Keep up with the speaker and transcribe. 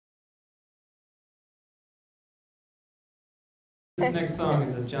This next song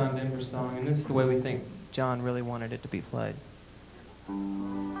is a John Denver song, and this is the way we think John really wanted it to be played.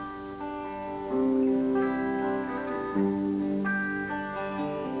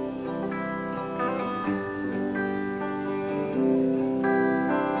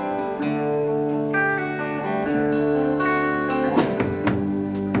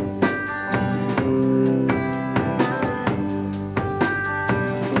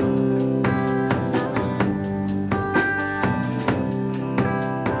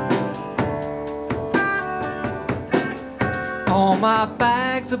 All my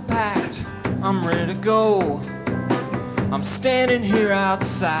bags are packed, I'm ready to go. I'm standing here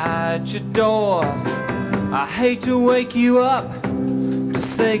outside your door. I hate to wake you up to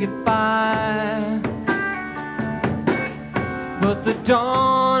say goodbye, but the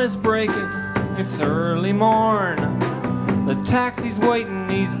dawn is breaking, it's early morn. The taxi's waiting,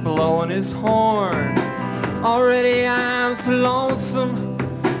 he's blowing his horn. Already I'm so lonesome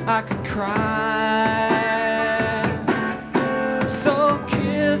I could cry.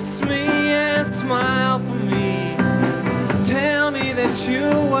 Smile for me, tell me that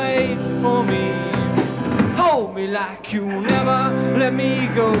you'll wait for me. Hold me like you'll never let me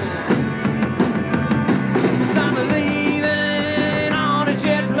go. 'Cause I'm leaving on a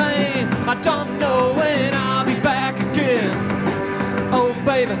jet plane, I don't know when I'll be back again. Oh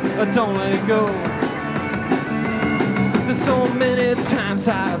baby, don't let it go. There's so many times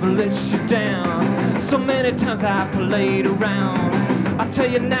I've let you down, so many times I've played around. I tell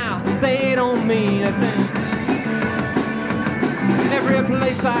you now, they don't mean a thing. Every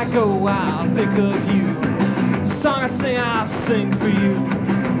place I go, I'll think of you. Song I sing, I'll sing for you.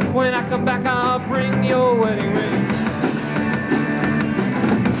 When I come back, I'll bring your wedding ring.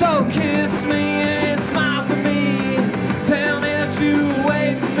 So kiss me and smile for me, tell me that you'll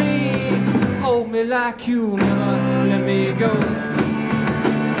wait for me. Hold me like you'll never let me go.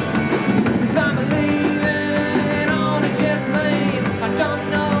 'Cause I'm leaving on a jet plane, I don't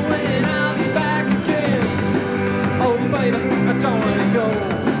know when I'll be back again. Oh baby, don't let it go.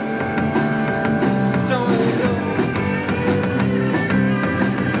 Don't let it go.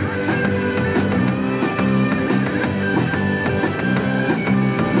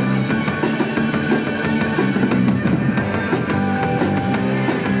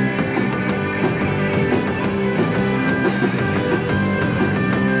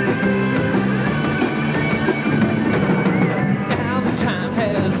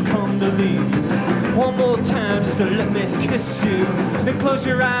 One more time just to let me kiss you. Then close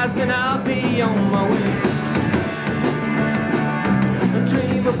your eyes and I'll be on my way. And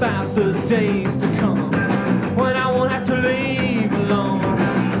dream about the days to come, when I won't have to leave alone.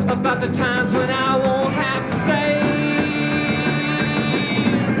 About the times when I won't have